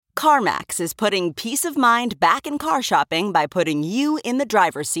CarMax is putting peace of mind back in car shopping by putting you in the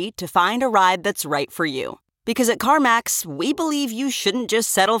driver's seat to find a ride that's right for you. Because at CarMax, we believe you shouldn't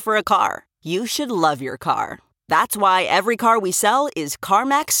just settle for a car. You should love your car. That's why every car we sell is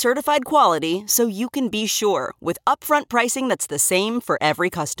CarMax certified quality, so you can be sure with upfront pricing that's the same for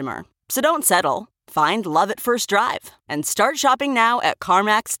every customer. So don't settle. Find love at first drive and start shopping now at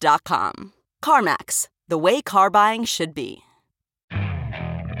CarMax.com. CarMax, the way car buying should be.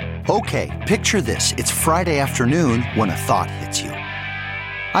 Okay, picture this. It's Friday afternoon when a thought hits you.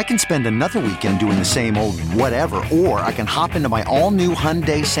 I can spend another weekend doing the same old whatever, or I can hop into my all-new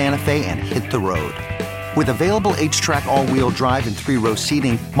Hyundai Santa Fe and hit the road. With available H-Track all-wheel drive and 3-row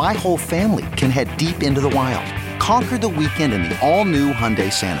seating, my whole family can head deep into the wild. Conquer the weekend in the all-new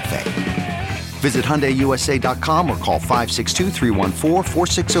Hyundai Santa Fe. Visit HyundaiUSA.com or call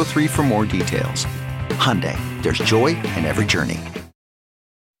 562-314-4603 for more details. Hyundai, there's joy in every journey.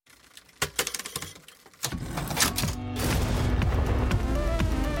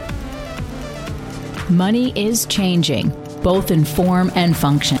 Money is changing, both in form and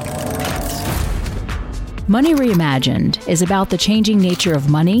function. Money Reimagined is about the changing nature of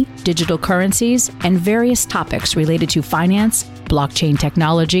money, digital currencies, and various topics related to finance, blockchain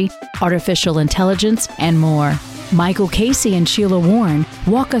technology, artificial intelligence, and more. Michael Casey and Sheila Warren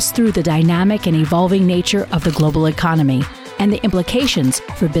walk us through the dynamic and evolving nature of the global economy and the implications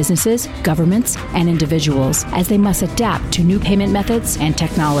for businesses, governments, and individuals as they must adapt to new payment methods and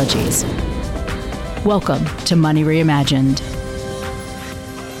technologies. Welcome to Money Reimagined.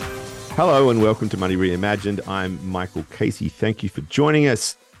 Hello and welcome to Money Reimagined. I'm Michael Casey. Thank you for joining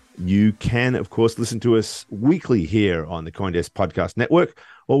us. You can, of course, listen to us weekly here on the CoinDesk Podcast Network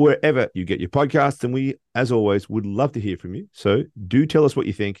or wherever you get your podcasts. And we, as always, would love to hear from you. So do tell us what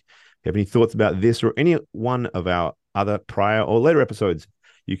you think. If you have any thoughts about this or any one of our other prior or later episodes,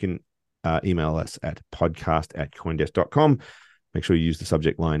 you can email us at podcast@coindesk.com. Make sure you use the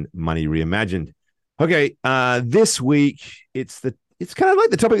subject line Money Reimagined. Okay, this week, it's kind of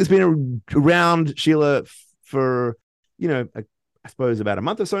like the topic that's been around, Sheila, for, I suppose about a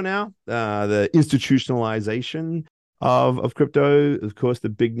month or so now, the institutionalization of crypto. Of course, the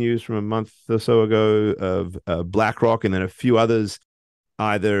big news from a month or so ago of BlackRock and then a few others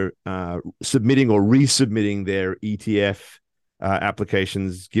either submitting or resubmitting their ETF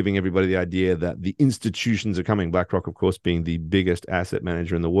applications, giving everybody the idea that the institutions are coming. BlackRock, of course, being the biggest asset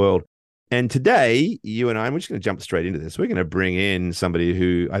manager in the world. And today, you and I, we're just going to jump straight into this. We're going to bring in somebody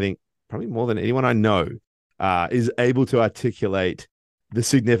who I think probably more than anyone I know is able to articulate the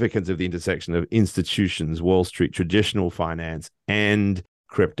significance of the intersection of institutions, Wall Street, traditional finance, and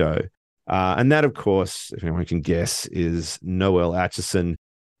crypto. And that, of course, if anyone can guess, is Noel Acheson,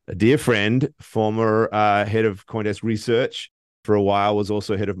 a dear friend, former head of CoinDesk Research. For a while, was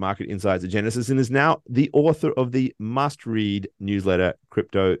also head of market insights at Genesis and is now the author of the must-read newsletter,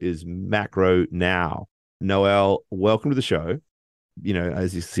 Crypto is Macro Now. Noel, welcome to the show.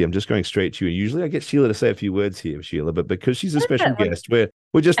 As you see, I'm just going straight to you. Usually I get Sheila to say a few words here, Sheila, but because she's a special guest, we're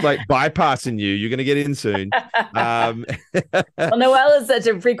just like bypassing you. You're going to get in soon. Well, Noel is such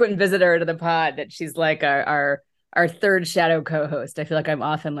a frequent visitor to the pod that she's like our third shadow co-host. I feel like I'm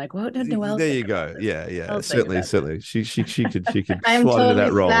often like, what did Noel say? There you go. Yeah. Certainly. She could I'm slot totally into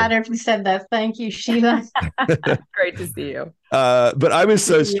that role. flattered you said that. Thank you, Sheila. Great to see you. But I was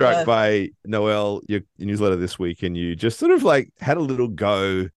so struck by, Noel, your newsletter this week, and you just sort of like had a little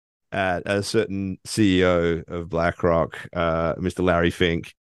go at a certain CEO of BlackRock, Mr. Larry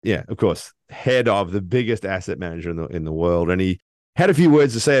Fink. Yeah, of course, head of the biggest asset manager in the world. And he had a few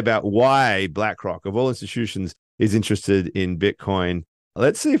words to say about why BlackRock, of all institutions, is interested in Bitcoin.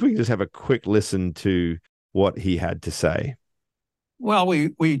 Let's see if we can just have a quick listen to what he had to say. Well,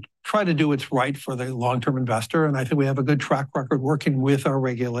 we try to do what's right for the long-term investor, and I think we have a good track record working with our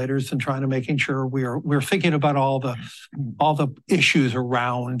regulators and trying to making sure we're thinking about all the issues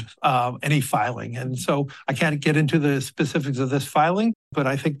around any filing. And so I can't get into the specifics of this filing, but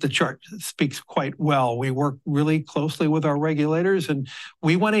I think the chart speaks quite well. We work really closely with our regulators, and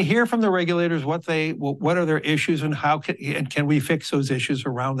we want to hear from the regulators what are their issues and how can we fix those issues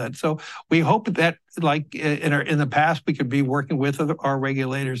around that. So we hope that, like in the past, we could be working with our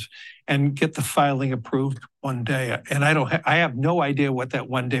regulators and get the filing approved one day. And I have no idea what that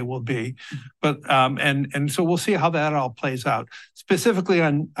one day will be, but and so we'll see how that all plays out. Specifically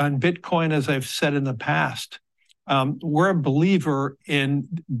on Bitcoin, as I've said in the past, we're a believer in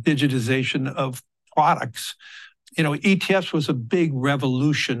digitization of products. ETFs was a big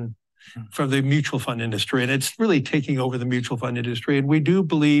revolution for the mutual fund industry, and it's really taking over the mutual fund industry. And we do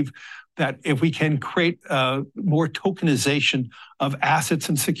believe that if we can create more tokenization of assets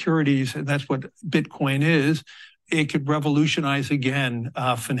and securities, and that's what Bitcoin is, it could revolutionize again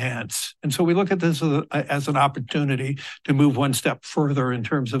finance. And so we look at this as an opportunity to move one step further in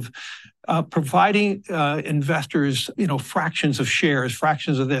terms of providing investors, fractions of shares,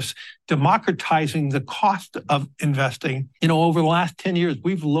 fractions of this, democratizing the cost of investing. Over the last 10 years,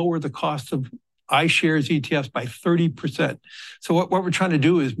 we've lowered the cost of iShares ETFs by 30%. So what we're trying to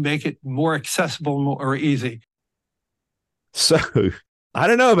do is make it more accessible, more easy. So I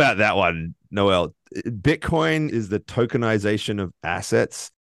don't know about that one, Noel. Bitcoin is the tokenization of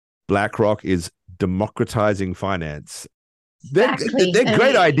assets. BlackRock is democratizing finance. They're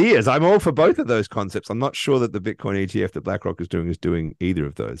great ideas. I'm all for both of those concepts. I'm not sure that the Bitcoin ETF that BlackRock is doing either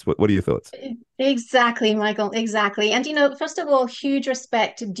of those. What are your thoughts? Exactly, Michael, exactly. And, first of all, huge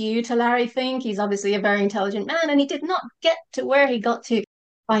respect due to Larry Fink. He's obviously a very intelligent man, and he did not get to where he got to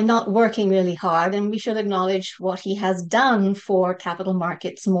by not working really hard. And we should acknowledge what he has done for capital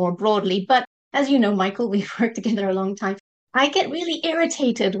markets more broadly. But as you know, Michael, we've worked together a long time. I get really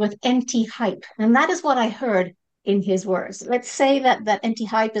irritated with empty hype. And that is what I heard in his words. Let's say that empty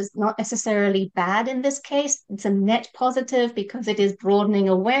hype is not necessarily bad in this case. It's a net positive because it is broadening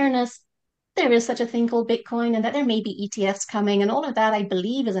awareness. There is such a thing called Bitcoin, and that there may be ETFs coming, and all of that, I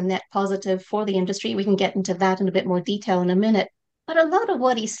believe, is a net positive for the industry. We can get into that in a bit more detail in a minute. But a lot of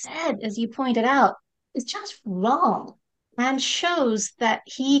what he said, as you pointed out, is just wrong and shows that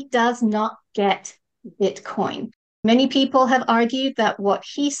he does not get Bitcoin. Many people have argued that what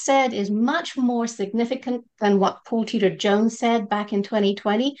he said is much more significant than what Paul Tudor Jones said back in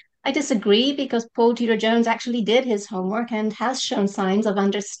 2020. I disagree because Paul Tudor Jones actually did his homework and has shown signs of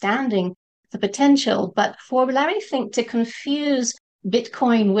understanding the potential. But for Larry Fink to confuse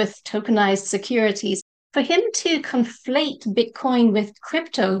Bitcoin with tokenized securities, for him to conflate Bitcoin with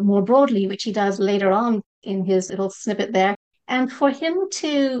crypto more broadly, which he does later on in his little snippet there, and for him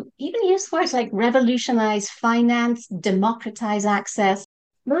to even use words like revolutionize finance, democratize access,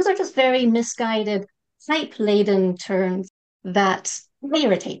 those are just very misguided, hype-laden terms that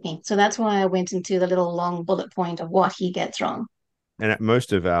irritate me. So that's why I went into the little long bullet point of what he gets wrong. And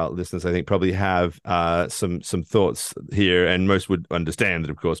most of our listeners, I think, probably have some thoughts here, and most would understand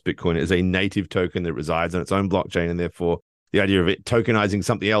that, of course, Bitcoin is a native token that resides on its own blockchain, and therefore the idea of it tokenizing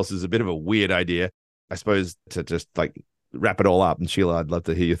something else is a bit of a weird idea. I suppose to just wrap it all up, and Sheila, I'd love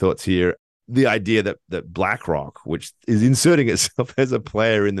to hear your thoughts here. The idea that BlackRock, which is inserting itself as a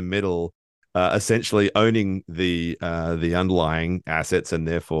player in the middle, essentially owning the underlying assets and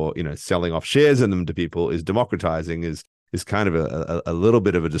therefore selling off shares in them to people, is democratizing, is kind of a little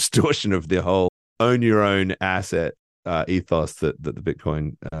bit of a distortion of the whole own your own asset ethos that the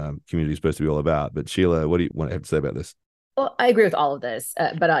Bitcoin community is supposed to be all about. But Sheila, what do you want to have to say about this? Well, I agree with all of this,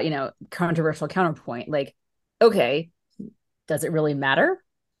 but controversial counterpoint. Okay, does it really matter,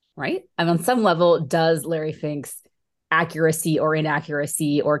 right? And on some level, does Larry Fink's accuracy or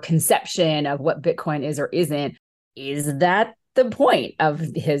inaccuracy or conception of what Bitcoin is or isn't, is that the point of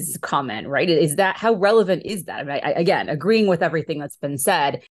his comment, right? Is that, how relevant is that? I mean, again, agreeing with everything that's been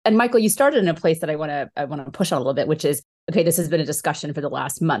said. And Michael, you started in a place that I want to push on a little bit, which is, okay, this has been a discussion for the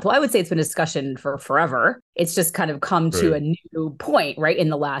last month. Well, I would say it's been a discussion for forever. It's just kind of come to a new point, right, in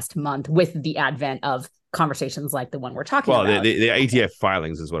the last month with the advent of conversations like the one we're talking about. Well, the ETF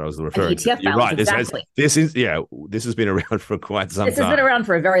filings is what I was referring to. You're right. Exactly. This has been around for quite some time. This has been around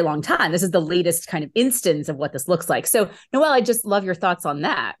for a very long time. This is the latest kind of instance of what this looks like. So, Noel, I just love your thoughts on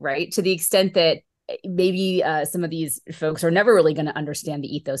that, right? To the extent that maybe some of these folks are never really going to understand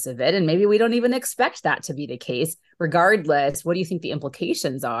the ethos of it. And maybe we don't even expect that to be the case. Regardless, what do you think the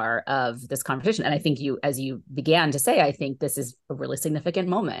implications are of this conversation? And I think you, as you began to say, I think this is a really significant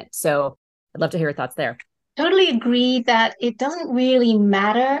moment. So I'd love to hear your thoughts there. Totally agree that it doesn't really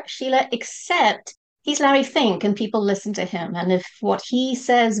matter, Sheila, except he's Larry Fink and people listen to him. And if what he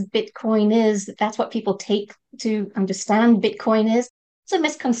says Bitcoin is, that's what people take to understand Bitcoin is, it's a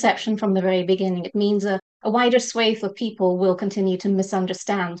misconception from the very beginning. It means a wider swathe of people will continue to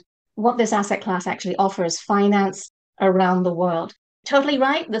misunderstand what this asset class actually offers finance around the world. Totally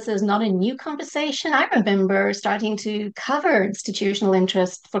right. This is not a new conversation. I remember starting to cover institutional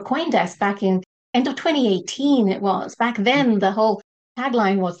interest for CoinDesk back in end of 2018. It was back then. The whole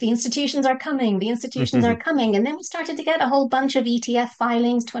tagline was the institutions are coming, the institutions are coming. And then we started to get a whole bunch of ETF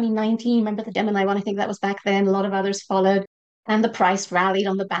filings. 2019, remember the Gemini one? I think that was back then. A lot of others followed. And the price rallied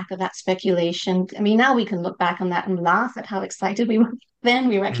on the back of that speculation. I mean, now we can look back on that and laugh at how excited we were then.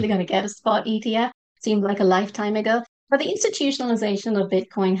 We were actually going to get a spot ETF. Seemed like a lifetime ago. But the institutionalization of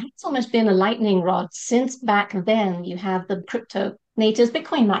Bitcoin has almost been a lightning rod since back then. You have the crypto natives,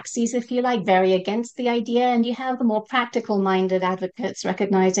 Bitcoin maxis, if you like, very against the idea. And you have the more practical minded advocates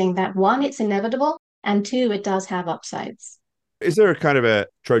recognizing that one, it's inevitable, and two, it does have upsides. Is there a kind of a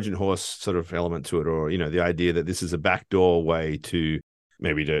Trojan horse sort of element to it, or, the idea that this is a backdoor way to,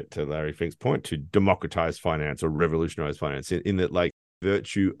 maybe to Larry Fink's point, to democratize finance or revolutionize finance, in that, like,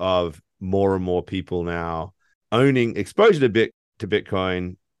 virtue of more and more people now owning exposure to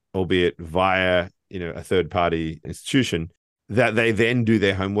Bitcoin, albeit via, a third party institution, that they then do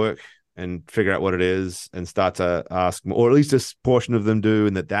their homework and figure out what it is and start to ask more, or at least a portion of them do,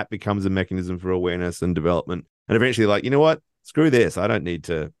 and that becomes a mechanism for awareness and development. And eventually, like, you know what? Screw this. I don't need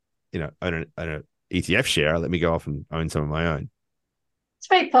to, own an ETF share. Let me go off and own some of my own. It's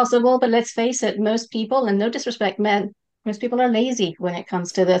very possible, but let's face it, most people, and no disrespect meant, most people are lazy when it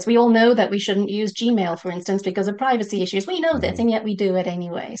comes to this. We all know that we shouldn't use Gmail, for instance, because of privacy issues. We know this, and yet we do it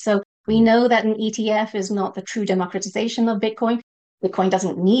anyway. So we know that an ETF is not the true democratization of Bitcoin. Bitcoin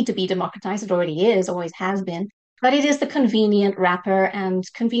doesn't need to be democratized. It already is, always has been. But it is the convenient wrapper, and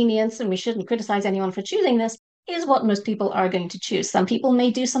convenience, and we shouldn't criticize anyone for choosing this, is what most people are going to choose. Some people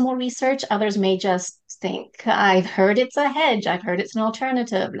may do some more research. Others may just think, I've heard it's a hedge. I've heard it's an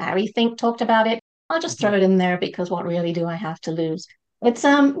alternative. Larry Fink talked about it. I'll just throw it in there because what really do I have to lose? It's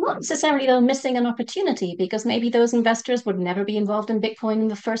not necessarily, though, missing an opportunity, because maybe those investors would never be involved in Bitcoin in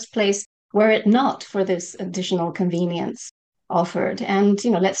the first place were it not for this additional convenience offered. And,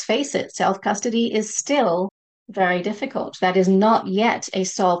 let's face it, self-custody is still very difficult. That is not yet a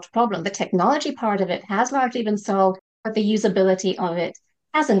solved problem. The technology part of it has largely been solved, but the usability of it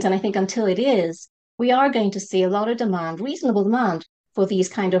hasn't. And I think until it is, we are going to see a lot of demand, reasonable demand, for these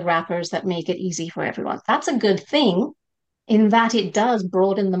kind of wrappers that make it easy for everyone. That's a good thing in that it does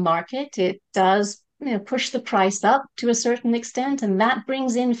broaden the market. It does, push the price up to a certain extent, and that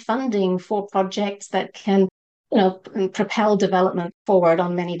brings in funding for projects that can propel development forward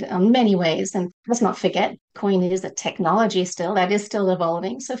on many ways. And let's not forget, Bitcoin is a technology still that is still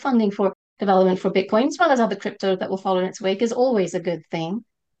evolving. So funding for development for Bitcoin, as well as other crypto that will follow in its wake, is always a good thing.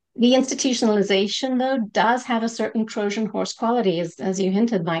 The institutionalization, though, does have a certain Trojan horse quality, as you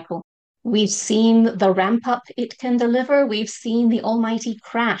hinted, Michael. We've seen the ramp up it can deliver. We've seen the almighty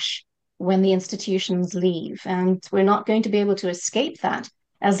crash when the institutions leave. And we're not going to be able to escape that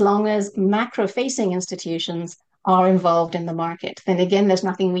as long as macro-facing institutions are involved in the market. Then again, there's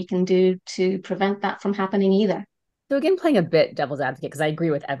nothing we can do to prevent that from happening either. So again, playing a bit devil's advocate, because I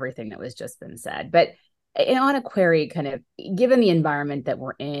agree with everything that was just been said, but on a query, kind of given the environment that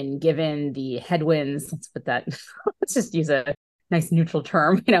we're in, given the headwinds, let's just use a nice neutral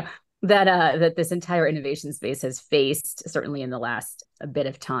term, that this entire innovation space has faced, certainly in the last a bit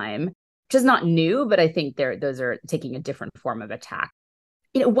of time, which is not new, but I think those are taking a different form of attack.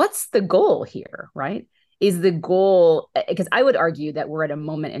 What's the goal here, right? Is the goal, because I would argue that we're at a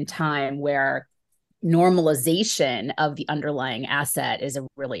moment in time where normalization of the underlying asset is a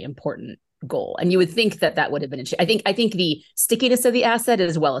really important goal. And you would think that would have been achieved. I think the stickiness of the asset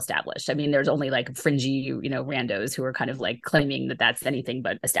is well established. I mean, there's only like fringy, randos who are kind of like claiming that that's anything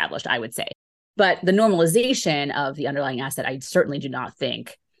but established, I would say. But the normalization of the underlying asset, I certainly do not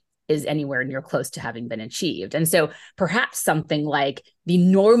think is anywhere near close to having been achieved. And so perhaps something like the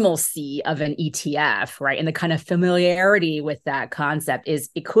normalcy of an ETF, right, and the kind of familiarity with that concept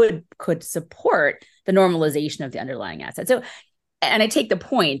it could support the normalization of the underlying asset. So, and I take the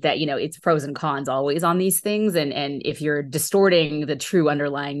point that, it's pros and cons always on these things. And if you're distorting the true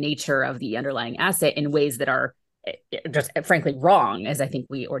underlying nature of the underlying asset in ways that are just frankly wrong, as I think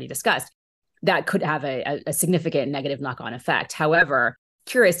we already discussed, that could have a significant negative knock-on effect. However,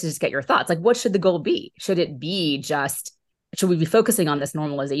 curious to just get your thoughts. Like, what should the goal be? Should we be focusing on this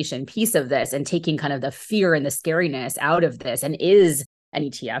normalization piece of this and taking kind of the fear and the scariness out of this? And is an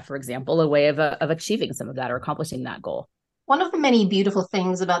ETF, for example, a way of achieving some of that or accomplishing that goal? One of the many beautiful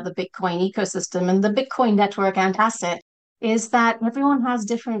things about the Bitcoin ecosystem and the Bitcoin network and asset is that everyone has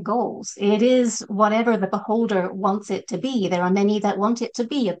different goals. It is whatever the beholder wants it to be. There are many that want it to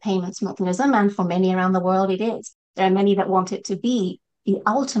be a payments mechanism, and for many around the world, it is. There are many that want it to be the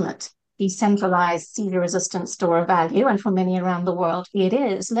ultimate decentralized seizure-resistant store of value, and for many around the world, it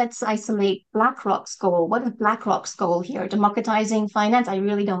is. Let's isolate BlackRock's goal. What is BlackRock's goal here? Democratizing finance? I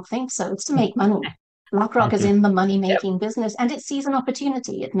really don't think so. It's to make money. BlackRock is in the money-making business, and it sees an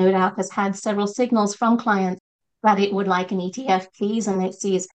opportunity. It no doubt has had several signals from clients that it would like an ETF, please, and it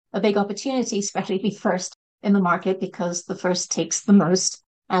sees a big opportunity, especially to be first in the market, because the first takes the most,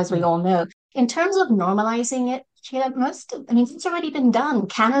 as we all know. In terms of normalizing it, Sheila, it's already been done.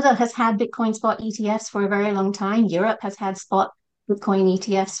 Canada has had Bitcoin spot ETFs for a very long time. Europe has had spot Bitcoin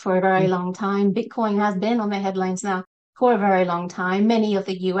ETFs for a very long time. Bitcoin has been on the headlines now for a very long time. Many of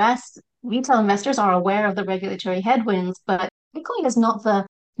the US retail investors are aware of the regulatory headwinds, but Bitcoin is not the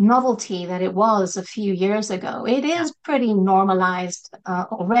novelty that it was a few years ago. It is pretty normalized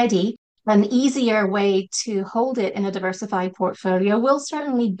already. An easier way to hold it in a diversified portfolio will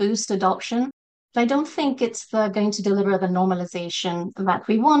certainly boost adoption, but I don't think it's going to deliver the normalization that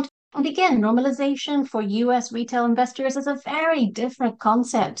we want. And again, normalization for US retail investors is a very different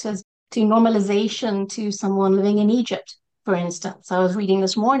concept as to normalization to someone living in Egypt, for instance. I was reading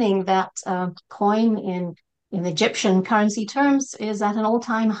this morning that coin in Egyptian currency terms is at an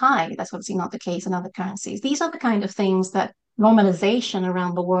all-time high. That's obviously not the case in other currencies. These are the kind of things that normalization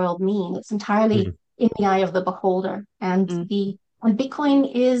around the world mean. It's entirely in the eye of the beholder. And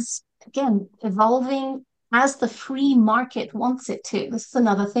Bitcoin is, again, evolving as the free market wants it to. This is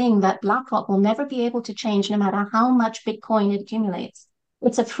another thing that BlackRock will never be able to change no matter how much Bitcoin it accumulates.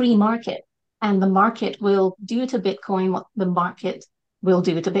 It's a free market, and the market will do to Bitcoin what the market will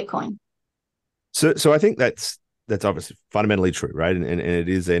do to Bitcoin. So I think that's obviously fundamentally true, right? And it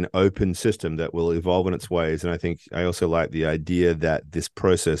is an open system that will evolve in its ways. And I think I also like the idea that this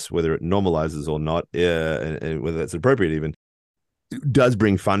process, whether it normalizes or not, and whether that's appropriate even, does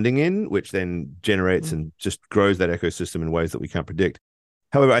bring funding in, which then generates and just grows that ecosystem in ways that we can't predict.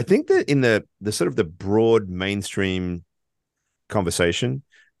 However, I think that in the sort of the broad mainstream conversation,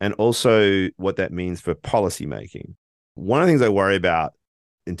 and also what that means for policymaking, one of the things I worry about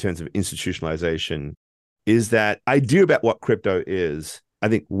in terms of institutionalization is that idea about what crypto is, I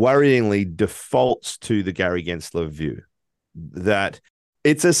think, worryingly defaults to the Gary Gensler view that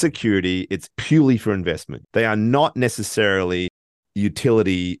it's a security, it's purely for investment. They are not necessarily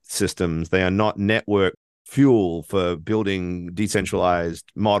utility systems. They are not network fuel for building decentralized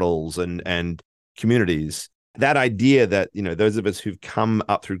models and communities. That idea that, those of us who've come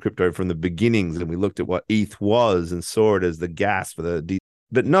up through crypto from the beginnings and we looked at what ETH was and saw it as the gas for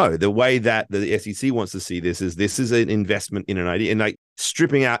but no, the way that the SEC wants to see this is an investment in an idea, and like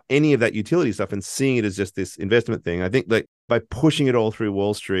stripping out any of that utility stuff and seeing it as just this investment thing. I think that by pushing it all through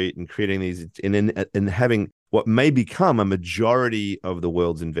Wall Street and creating these and having what may become a majority of the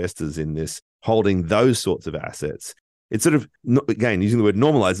world's investors in this holding those sorts of assets, it sort of, again, using the word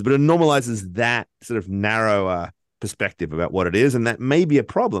normalizes, but it normalizes that sort of narrower perspective about what it is. And that may be a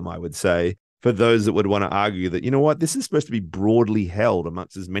problem, I would say, for those that would want to argue that, this is supposed to be broadly held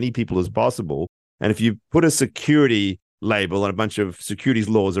amongst as many people as possible. And if you put a security label and a bunch of securities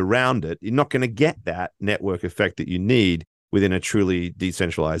laws around it, you're not going to get that network effect that you need within a truly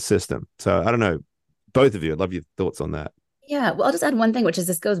decentralized system. So I don't know, both of you, I'd love your thoughts on that. Yeah, well, I'll just add one thing, which is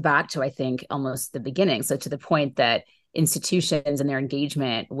this goes back to, I think, almost the beginning. So to the point that institutions and their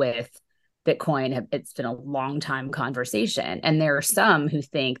engagement with Bitcoin, it's been a long time conversation. And there are some who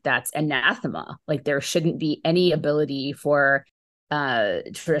think that's anathema. Like there shouldn't be any ability for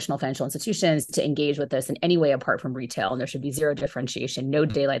traditional financial institutions to engage with this in any way apart from retail. And there should be zero differentiation, no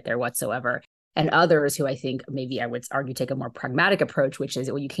daylight there whatsoever. And others who I think maybe I would argue take a more pragmatic approach, which is,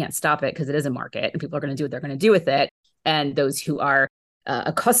 well, you can't stop it because it is a market and people are going to do what they're going to do with it. And those who are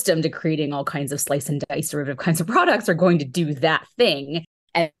accustomed to creating all kinds of slice and dice derivative kinds of products are going to do that thing.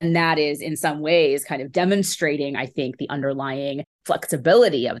 And that is in some ways kind of demonstrating, I think, the underlying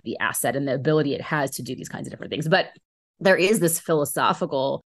flexibility of the asset and the ability it has to do these kinds of different things. But there is this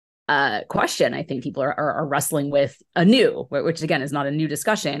philosophical question I think people are wrestling with anew, which again is not a new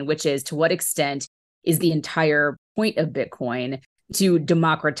discussion, which is to what extent is the entire point of Bitcoin to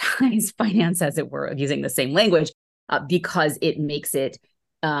democratize finance, as it were, using the same language, because it makes it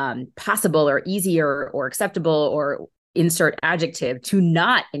possible or easier or acceptable or insert adjective to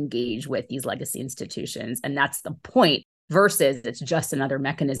not engage with these legacy institutions. And that's the point, versus it's just another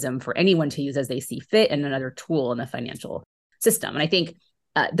mechanism for anyone to use as they see fit and another tool in the financial system. And I think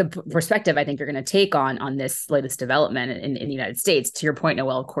the perspective I think you're going to take on this latest development in the United States, to your point,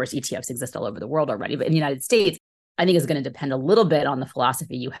 Noel, of course, ETFs exist all over the world already, but in the United States, I think is going to depend a little bit on the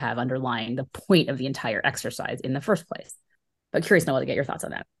philosophy you have underlying the point of the entire exercise in the first place. But curious, Noel, to get your thoughts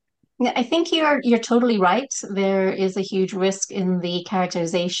on that. Yeah, I think you're totally right. There is a huge risk in the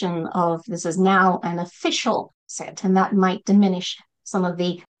characterization of this is now an official set, and that might diminish some of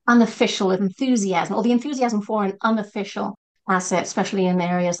the unofficial enthusiasm or the enthusiasm for an unofficial asset, especially in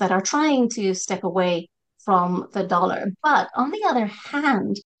areas that are trying to step away from the dollar. But on the other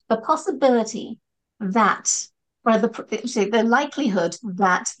hand, the possibility that, or the likelihood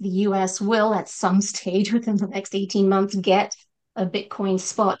that the US will at some stage within the next 18 months get a Bitcoin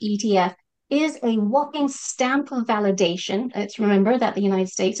spot ETF is a walking stamp of validation. Let's remember that the United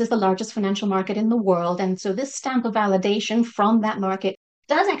States is the largest financial market in the world. And so this stamp of validation from that market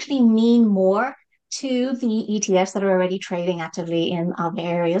does actually mean more to the ETFs that are already trading actively in other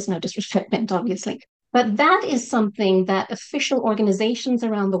areas. No disrespect meant, obviously. But that is something that official organizations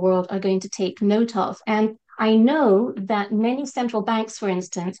around the world are going to take note of. And I know that many central banks, for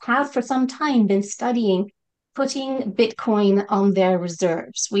instance, have for some time been studying putting Bitcoin on their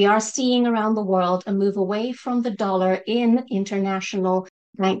reserves. We are seeing around the world a move away from the dollar in international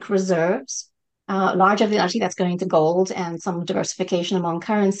bank reserves. Largely that's going to gold and some diversification among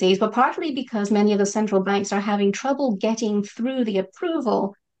currencies, but partly because many of the central banks are having trouble getting through the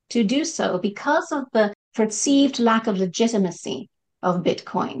approval to do so because of the perceived lack of legitimacy of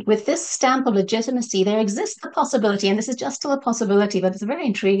Bitcoin. With this stamp of legitimacy, there exists the possibility, and this is just still a possibility, but it's a very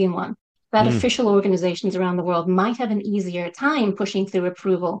intriguing one, that official organizations around the world might have an easier time pushing through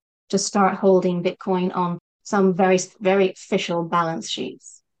approval to start holding Bitcoin on some very, very official balance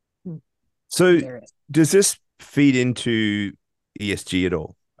sheets. So does this feed into ESG at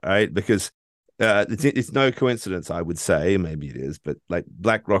all? Right? Because it's no coincidence, I would say, maybe it is, but like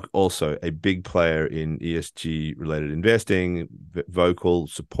BlackRock also a big player in ESG related investing, vocal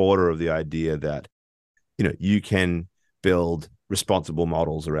supporter of the idea that, you can build responsible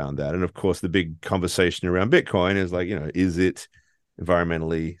models around that. And of course, the big conversation around Bitcoin is like, is it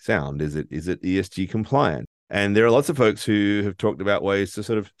environmentally sound? Is it ESG compliant? And there are lots of folks who have talked about ways to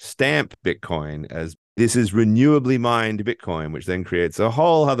sort of stamp Bitcoin as this is renewably mined Bitcoin, which then creates a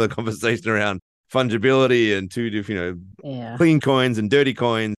whole other conversation around fungibility and clean coins and dirty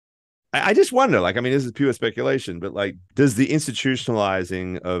coins. I just wonder, this is pure speculation, but does the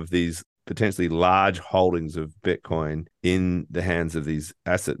institutionalizing of these potentially large holdings of Bitcoin in the hands of these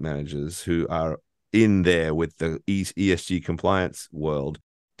asset managers who are in there with the ESG compliance world,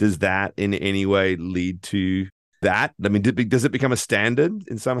 does that in any way lead to that? I mean, does it become a standard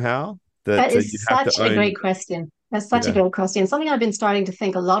in somehow? That is such a great question. That's such a great question. Something I've been starting to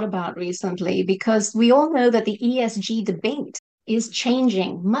think a lot about recently, because we all know that the ESG debate is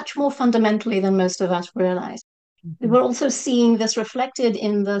changing much more fundamentally than most of us realize. We're also seeing this reflected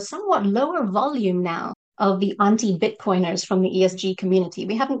in the somewhat lower volume now of the anti-Bitcoiners from the ESG community.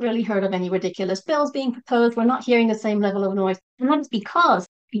 We haven't really heard of any ridiculous bills being proposed. We're not hearing the same level of noise. And that is because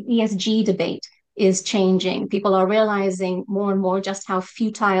the ESG debate is changing. People are realizing more and more just how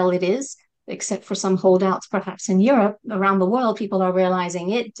futile it is, except for some holdouts perhaps in Europe. Around the world, people are realizing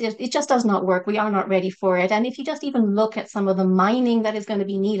it just does not work. We are not ready for it. And if you just even look at some of the mining that is going to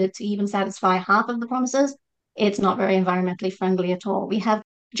be needed to even satisfy half of the promises, it's not very environmentally friendly at all. We have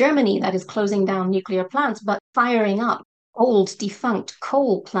Germany that is closing down nuclear plants, but firing up old, defunct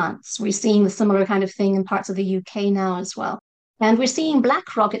coal plants. We're seeing the similar kind of thing in parts of the UK now as well. And we're seeing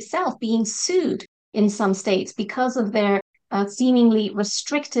BlackRock itself being sued in some states because of their seemingly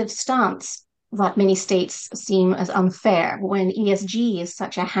restrictive stance that many states seem as unfair when ESG is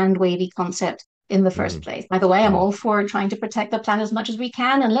such a hand-wavy concept in the first place. By the way, I'm all for trying to protect the planet as much as we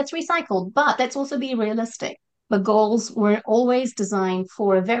can and let's recycle, but let's also be realistic. The goals were always designed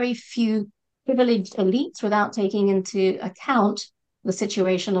for a very few privileged elites without taking into account the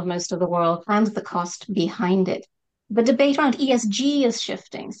situation of most of the world and the cost behind it. The debate around ESG is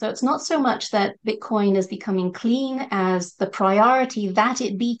shifting. So it's not so much that Bitcoin is becoming clean as the priority that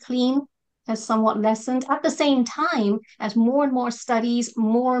it be clean has somewhat lessened. At the same time, as more and more studies,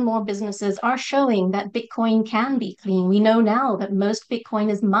 more and more businesses are showing that Bitcoin can be clean. We know now that most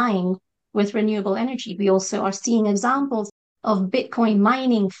Bitcoin is mined with renewable energy. We also are seeing examples of Bitcoin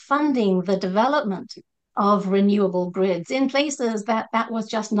mining funding the development of renewable grids in places that was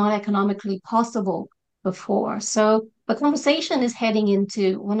just not economically possible before. So the conversation is heading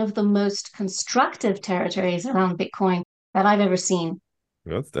into one of the most constructive territories around Bitcoin that I've ever seen.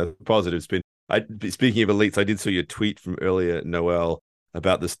 Well, that's a positive spin. Speaking of elites, I did see your tweet from earlier, Noel,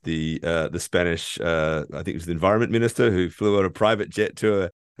 about the Spanish, I think it was the environment minister who flew on a private jet to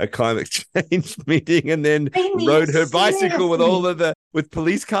a climate change meeting and then rode her bicycle with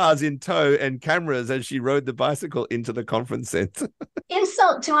police cars in tow and cameras as she rode the bicycle into the conference center.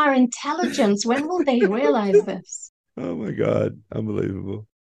 Insult to our intelligence. When will they realize this? Oh my God. Unbelievable.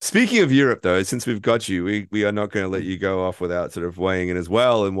 Speaking of Europe, though, since we've got you, we are not going to let you go off without sort of weighing in as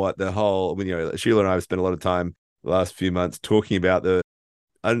well and what the whole, Sheila and I have spent a lot of time the last few months talking about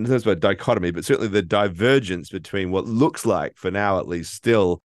I don't know if it's about dichotomy, but certainly the divergence between what looks like, for now at least,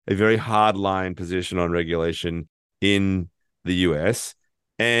 still a very hard line position on regulation in the US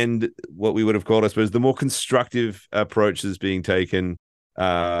and what we would have called, I suppose, the more constructive approaches being taken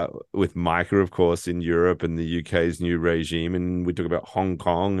with MiCA, of course, in Europe and the UK's new regime. And we talk about Hong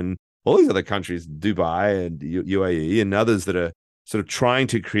Kong and all these other countries, Dubai and UAE and others that are sort of trying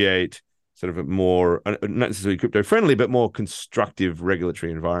to create sort of a more, not necessarily crypto friendly, but more constructive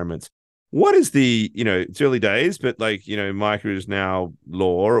regulatory environments. What is the, it's early days, but like, MICA is now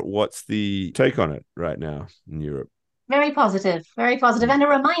law. What's the take on it right now in Europe? Very positive, very positive. And a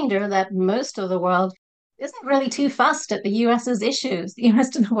reminder that most of the world isn't really too fussed at the US's issues. The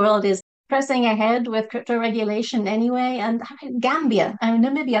rest of the world is pressing ahead with crypto regulation anyway. And Gambia and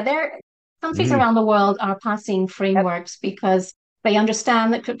Namibia, countries around the world are passing frameworks because they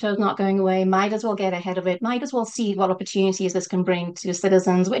understand that crypto is not going away, might as well get ahead of it, might as well see what opportunities this can bring to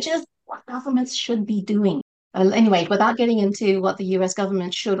citizens, which is what governments should be doing. Anyway, without getting into what the US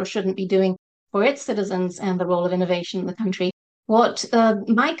government should or shouldn't be doing for its citizens and the role of innovation in the country, what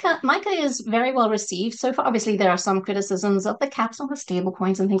MICA is very well received. So far, obviously, there are some criticisms of the caps on the stable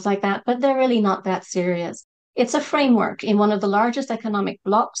coins and things like that, but they're really not that serious. It's a framework in one of the largest economic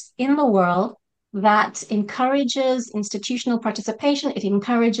blocs in the world that encourages institutional participation. It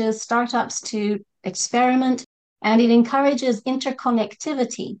encourages startups to experiment, and it encourages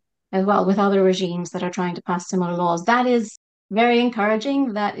interconnectivity as well with other regimes that are trying to pass similar laws. That is very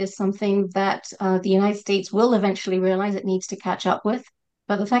encouraging. That is something that the United States will eventually realize it needs to catch up with.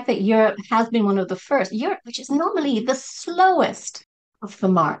 But the fact that Europe has been one of the first, Europe, which is normally the slowest off the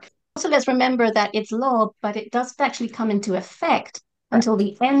mark. Also, let's remember that it's law, but it doesn't actually come into effect until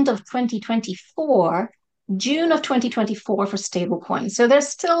the end of 2024, June of 2024 for stablecoins. So there's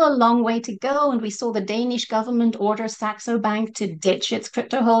still a long way to go. And we saw the Danish government order Saxo Bank to ditch its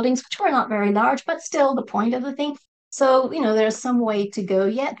crypto holdings, which were not very large, but still the point of the thing. So, there's some way to go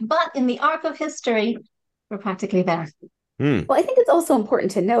yet. But in the arc of history, we're practically there. Well, I think it's also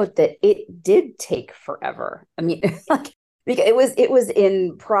important to note that it did take forever. I mean, like, because it was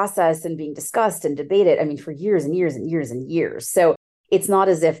in process and being discussed and debated, I mean, for years and years and years and years. So it's not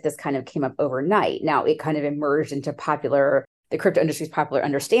as if this kind of came up overnight. Now, it kind of emerged into the crypto industry's popular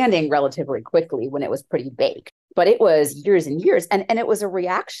understanding relatively quickly when it was pretty baked. But it was years and years. And it was a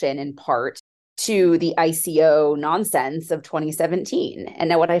reaction in part to the ICO nonsense of 2017. And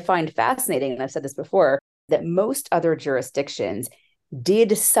now what I find fascinating, and I've said this before, that most other jurisdictions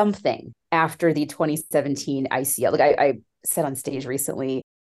did something after the 2017 ICO. Like I said on stage recently,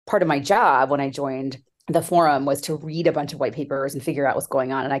 part of my job when I joined the forum was to read a bunch of white papers and figure out what's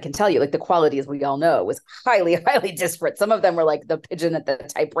going on. And I can tell you, like, the quality, as we all know, was highly, highly disparate. Some of them were like the pigeon at the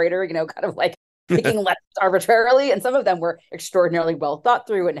typewriter, kind of like picking letters arbitrarily. And some of them were extraordinarily well thought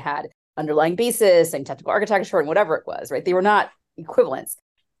through and had underlying basis and technical architecture and whatever it was, right? They were not equivalents.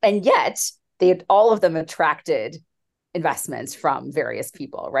 And yet all of them attracted investments from various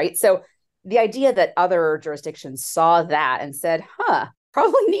people, right? So the idea that other jurisdictions saw that and said,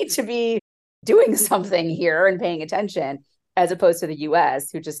 probably need to be doing something here and paying attention, as opposed to the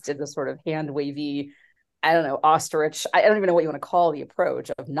US, who just did this sort of hand wavy, I don't know, ostrich, I don't even know what you want to call the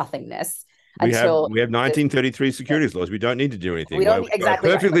approach of nothingness. We have 1933 securities laws. We don't need to do anything. We don't exactly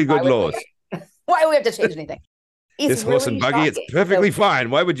perfectly good laws. Why do we have to change anything? This horse and buggy, it's perfectly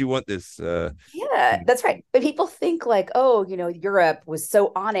fine. Why would you want this? Yeah, that's right. But people think like, Europe was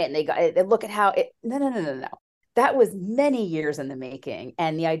so on it, and they look at how it. No. That was many years in the making.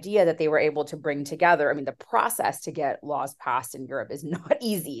 And the idea that they were able to bring together, I mean, the process to get laws passed in Europe is not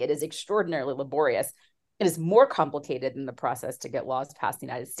easy. It is extraordinarily laborious. It is more complicated than the process to get laws passed in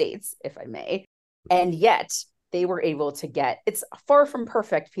the United States, if I may. And yet they were able to it's a far from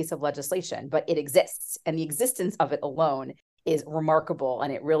perfect piece of legislation, but it exists. And the existence of it alone is remarkable.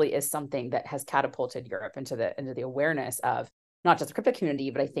 And it really is something that has catapulted Europe into the awareness of not just the crypto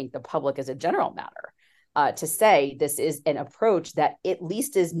community, but I think the public as a general matter, to say this is an approach that at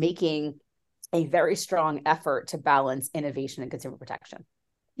least is making a very strong effort to balance innovation and consumer protection.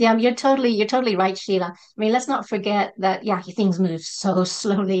 Yeah, you're totally right, Sheila. I mean, let's not forget that, things move so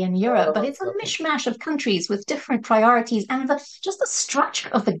slowly in Europe, but it's a mishmash of countries with different priorities. And just the structure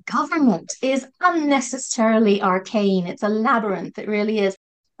of the government is unnecessarily arcane. It's a labyrinth, it really is.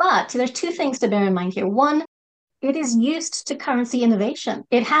 But there's two things to bear in mind here. One, it is used to currency innovation.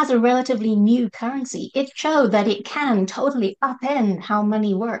 It has a relatively new currency. It showed that it can totally upend how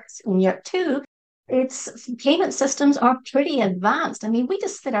money works in Europe. Two, its payment systems are pretty advanced. I mean, we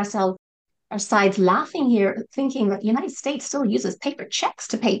just sit our sides laughing here, thinking that the United States still uses paper checks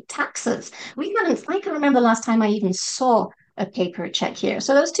to pay taxes. I can remember the last time I even saw a paper check here.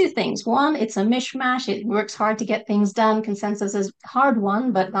 So those two things. One, it's a mishmash. It works hard to get things done. Consensus is hard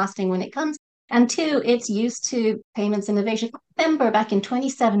won, but lasting when it comes. And two, it's used to payments innovation. I remember back in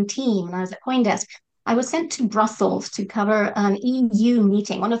 2017, when I was at CoinDesk, I was sent to Brussels to cover an EU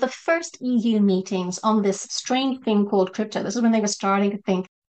meeting, one of the first EU meetings on this strange thing called crypto. This is when they were starting to think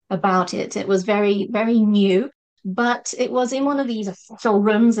about it. It was very, very new. but it was in one of these official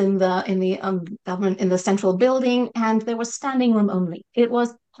rooms in the government in the central building, and there was standing room only. It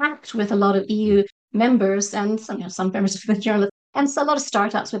was packed with a lot of EU members and some members of the journalists, and so a lot of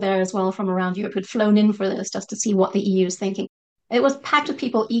startups were there as well from around Europe who'd flown in for this just to see what the EU is thinking. It was packed with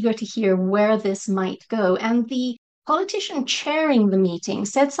people eager to hear where this might go, and the politician chairing the meeting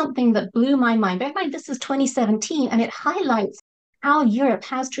said something that blew my mind. Bear in mind, this is 2017, and it highlights how Europe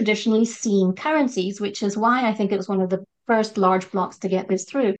has traditionally seen currencies, which is why I think it was one of the first large blocks to get this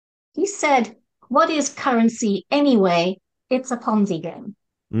through. He said, "What is currency anyway? It's a Ponzi game."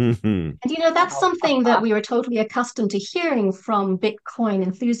 Mm-hmm. And that's something that we were totally accustomed to hearing from Bitcoin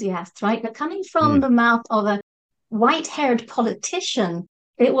enthusiasts, right? But coming from the mouth of a white-haired politician,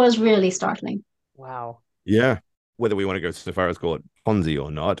 it was really startling. Wow. Yeah. Whether we want to go so far as call it Ponzi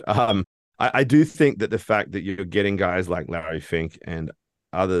or not. I do think that the fact that you're getting guys like Larry Fink and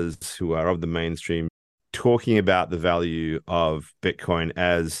others who are of the mainstream talking about the value of Bitcoin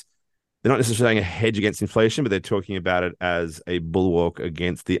as they're not necessarily saying a hedge against inflation, but they're talking about it as a bulwark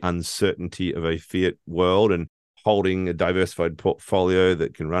against the uncertainty of a fiat world and holding a diversified portfolio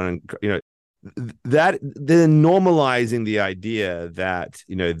that can run, that they're normalizing the idea that,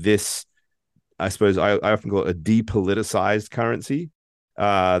 this, I suppose I often call it a depoliticized currency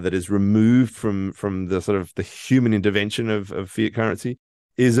that is removed from the sort of the human intervention of fiat currency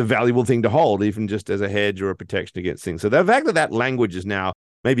is a valuable thing to hold, even just as a hedge or a protection against things. So the fact that language is now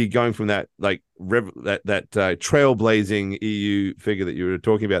maybe going from that trailblazing EU figure that you were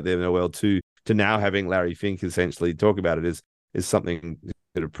talking about there, Noel, to now having Larry Fink essentially talk about it is something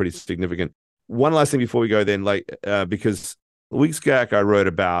that are pretty significant. One last thing before we go then, because weeks back I wrote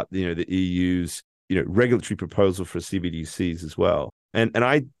about the EU's regulatory proposal for CBDCs as well, and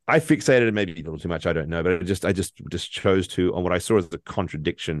I fixated maybe a little too much, I don't know, but I just chose to on what I saw as the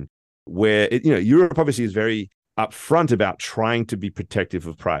contradiction where Europe obviously is very upfront about trying to be protective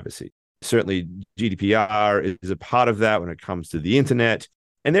of privacy. Certainly GDPR is a part of that when it comes to the internet,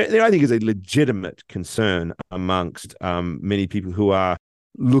 and there I think is a legitimate concern amongst many people who are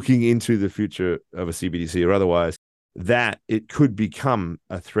looking into the future of a CBDC or otherwise, that it could become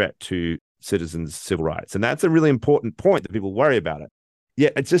a threat to citizens' civil rights. And that's a really important point that people worry about it.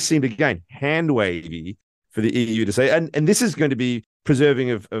 Yet it just seemed, again, hand-wavy for the EU to say, and this is going to be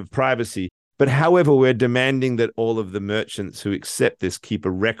preserving of privacy, but however, we're demanding that all of the merchants who accept this keep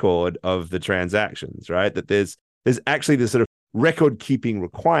a record of the transactions, right? That there's actually this sort of record-keeping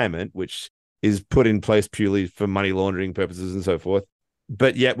requirement, which is put in place purely for money laundering purposes and so forth.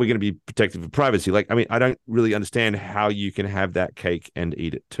 But yet we're going to be protective of privacy. I don't really understand how you can have that cake and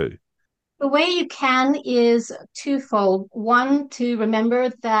eat it too. The way you can is twofold. One, to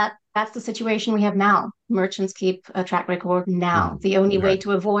remember that that's the situation we have now. Merchants keep a track record now. The only way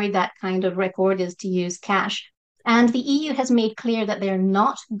to avoid that kind of record is to use cash. And the EU has made clear that they're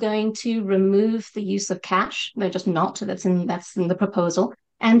not going to remove the use of cash. They're just not. That's in the proposal.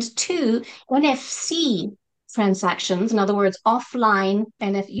 And two, NFC transactions, in other words, offline,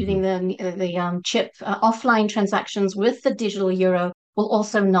 and if using the chip, offline transactions with the digital euro will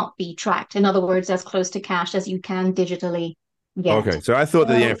also not be tracked. In other words, as close to cash as you can digitally get. Okay, so I thought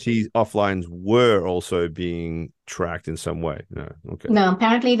that the NFT offlines were also being tracked in some way. No, okay. No,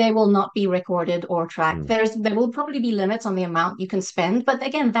 apparently they will not be recorded or tracked. There will probably be limits on the amount you can spend, but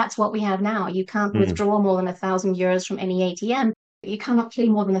again, that's what we have now. You can't withdraw more than 1,000 euros from any ATM. You cannot pay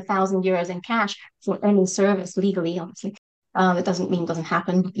more than 1,000 euros in cash for any service legally, obviously. That doesn't mean it doesn't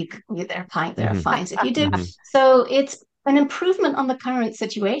happen. There are fines if you do. So it's an improvement on the current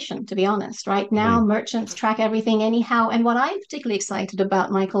situation, to be honest. Right now, merchants track everything anyhow. And what I'm particularly excited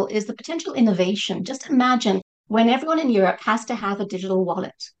about, Michael, is the potential innovation. Just imagine when everyone in Europe has to have a digital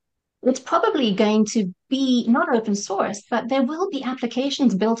wallet. It's probably going to be not open source, but there will be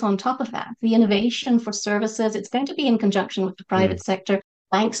applications built on top of that. The innovation for services, it's going to be in conjunction with the private sector.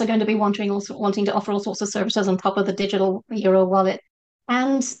 Banks are going to be wanting to offer all sorts of services on top of the digital euro wallet.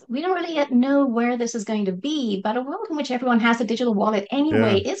 And we don't really yet know where this is going to be, but a world in which everyone has a digital wallet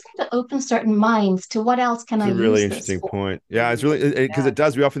anyway is going to open certain minds to what else can I use this for. It's a really interesting point. Yeah, it's really, because it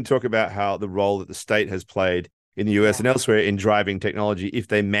does. We often talk about how the role that the state has played in the US and elsewhere in driving technology. If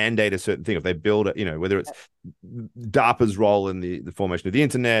they mandate a certain thing, if they build it, whether it's DARPA's role in the formation of the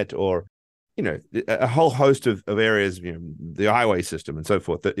internet or, a whole host of areas, the highway system and so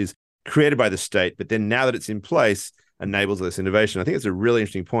forth that is created by the state. But then now that it's in place, enables this innovation. I think it's a really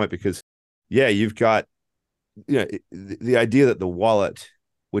interesting point because, you've got, the idea that the wallet,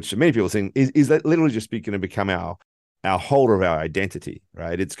 which many people think is literally just going to become our holder of our identity,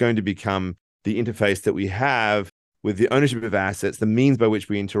 right? It's going to become the interface that we have with the ownership of assets, the means by which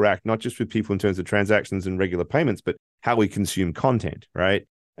we interact, not just with people in terms of transactions and regular payments, but how we consume content, right?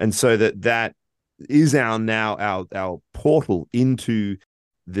 And so that is our portal into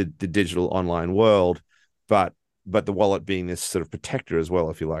the digital online world, but the wallet being this sort of protector as well,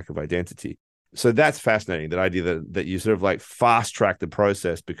 if you like, of identity. So that's fascinating, that idea that you sort of like fast track the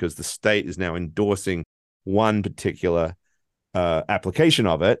process because the state is now endorsing one particular application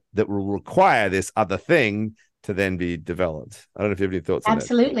of it that will require this other thing to then be developed. I don't know if you have any thoughts on that.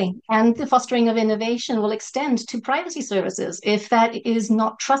 Absolutely. And the fostering of innovation will extend to privacy services. If that is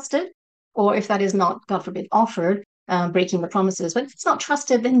not trusted, or if that is not, God forbid, offered, breaking the promises, but if it's not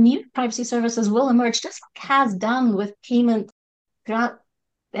trusted, then new privacy services will emerge, just like has done with payment throughout,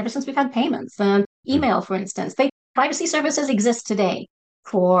 ever since we've had payments. Email, for instance. Privacy services exist today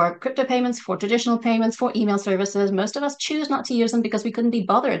for crypto payments, for traditional payments, for email services. Most of us choose not to use them because we couldn't be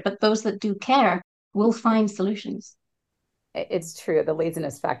bothered, but those that do care will find solutions. It's true. The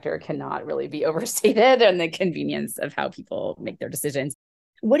laziness factor cannot really be overstated, and the convenience of how people make their decisions.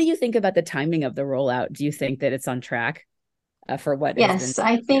 What do you think about the timing of the rollout? Do you think that it's on track for what? Yes,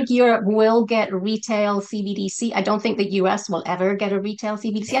 I think Europe will get retail CBDC. I don't think the US will ever get a retail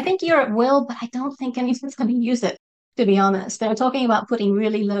CBDC. I think Europe will, but I don't think anyone's going to use it, to be honest. They're talking about putting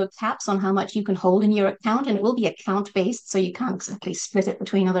really low caps on how much you can hold in your account, and it will be account-based, so you can't exactly split it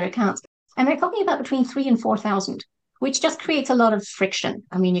between other accounts. And they're talking about between 3,000 and 4,000, which just creates a lot of friction.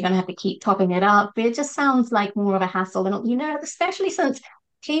 I mean, you're going to have to keep topping it up. It just sounds like more of a hassle than, especially since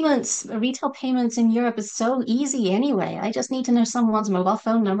retail payments in Europe is so easy anyway. I just need to know someone's mobile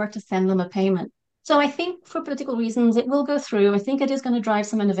phone number to send them a payment. So I think for political reasons, it will go through. I think it is going to drive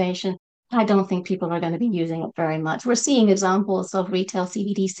some innovation. I don't think people are going to be using it very much. We're seeing examples of retail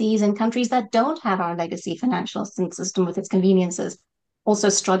CBDCs in countries that don't have our legacy financial system with its conveniences, also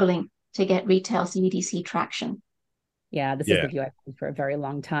struggling to get retail CBDC traction. Yeah, this is the view I've had for a very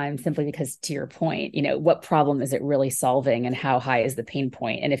long time, simply because, to your point, what problem is it really solving and how high is the pain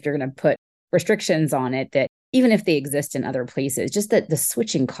point? And if you're going to put restrictions on it, that even if they exist in other places, just that the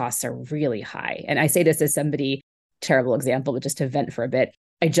switching costs are really high. And I say this as somebody, terrible example, but just to vent for a bit,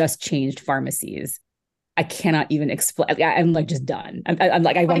 I just changed pharmacies. I cannot even explain. I'm like just done. I'm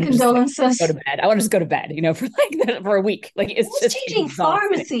like, I want to just go to bed. I want to just go to bed, for a week. Like it's just changing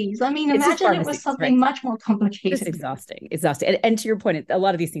pharmacies. I mean, imagine it was something much more complicated. It's exhausting. And to your point, a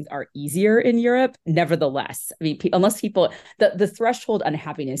lot of these things are easier in Europe. Nevertheless, I mean, unless people, the threshold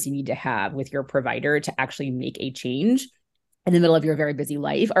unhappiness you need to have with your provider to actually make a change in the middle of your very busy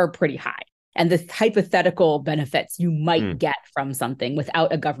life are pretty high. And the hypothetical benefits you might get from something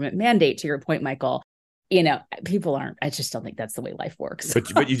without a government mandate, to your point, Michael, people aren't. I just don't think that's the way life works.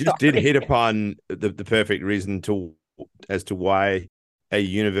 But you just did hit upon the perfect reason as to why a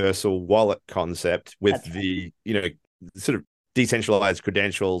universal wallet concept with the sort of decentralized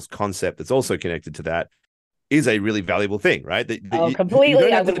credentials concept that's also connected to that is a really valuable thing, right? Completely. You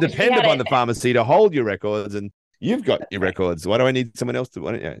don't have to depend upon the pharmacy to hold your records, and you've got your records. Why do I need someone else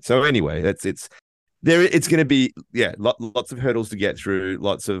to? So anyway, it's going to be, lots of hurdles to get through,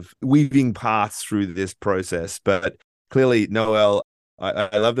 lots of weaving paths through this process. But clearly, Noelle,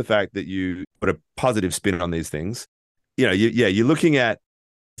 I love the fact that you put a positive spin on these things. You're looking at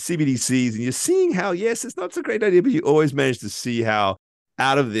CBDCs and you're seeing how, yes, it's not so great idea, but you always manage to see how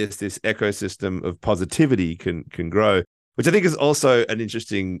out of this ecosystem of positivity can grow, which I think is also an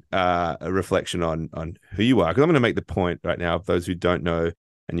interesting reflection on who you are. Because I'm going to make the point right now, of those who don't know,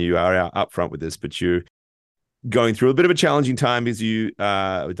 and you are upfront with this, but you're going through a bit of a challenging time because you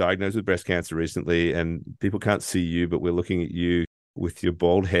were diagnosed with breast cancer recently, and people can't see you, but we're looking at you with your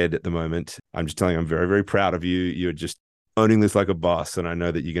bald head at the moment. I'm just telling you, I'm very, very proud of you. You're just owning this like a boss, and I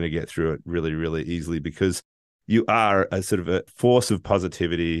know that you're going to get through it really, really easily because you are a sort of a force of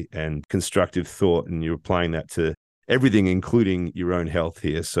positivity and constructive thought, and you're applying that to everything, including your own health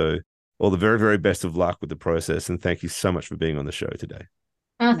here. So all the very, very best of luck with the process, and thank you so much for being on the show today.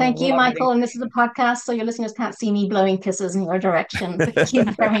 Thank you, Michael. And this is a podcast, so your listeners can't see me blowing kisses in your direction. Thank you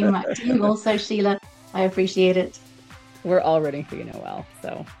very much. You also, Sheila. I appreciate it. We're all rooting for you, Noelle.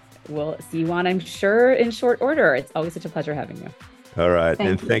 So we'll see you on, I'm sure, in short order. It's always such a pleasure having you. All right.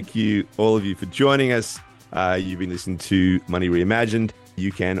 Thank you, all of you, for joining us. You've been listening to Money Reimagined.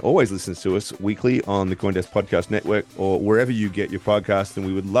 You can always listen to us weekly on the CoinDesk Podcast Network or wherever you get your podcasts. And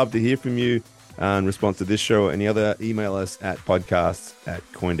we would love to hear from you. In response to this show or any other, email us at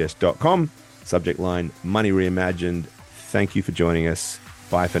podcasts@coindesk.com. Subject line, Money Reimagined. Thank you for joining us.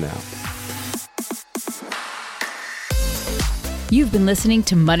 Bye for now. You've been listening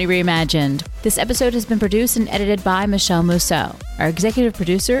to Money Reimagined. This episode has been produced and edited by Michelle Mousseau. Our executive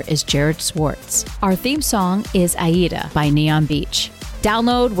producer is Jared Swartz. Our theme song is Aida by Neon Beach.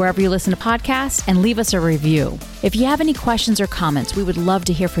 Download wherever you listen to podcasts and leave us a review. If you have any questions or comments, we would love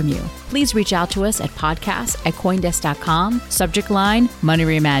to hear from you. Please reach out to us at podcast@coindesk.com, subject line Money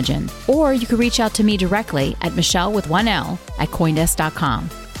Reimagined. Or you can reach out to me directly at Michelle with 1L at coindesk.com.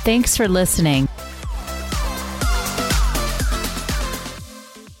 Thanks for listening.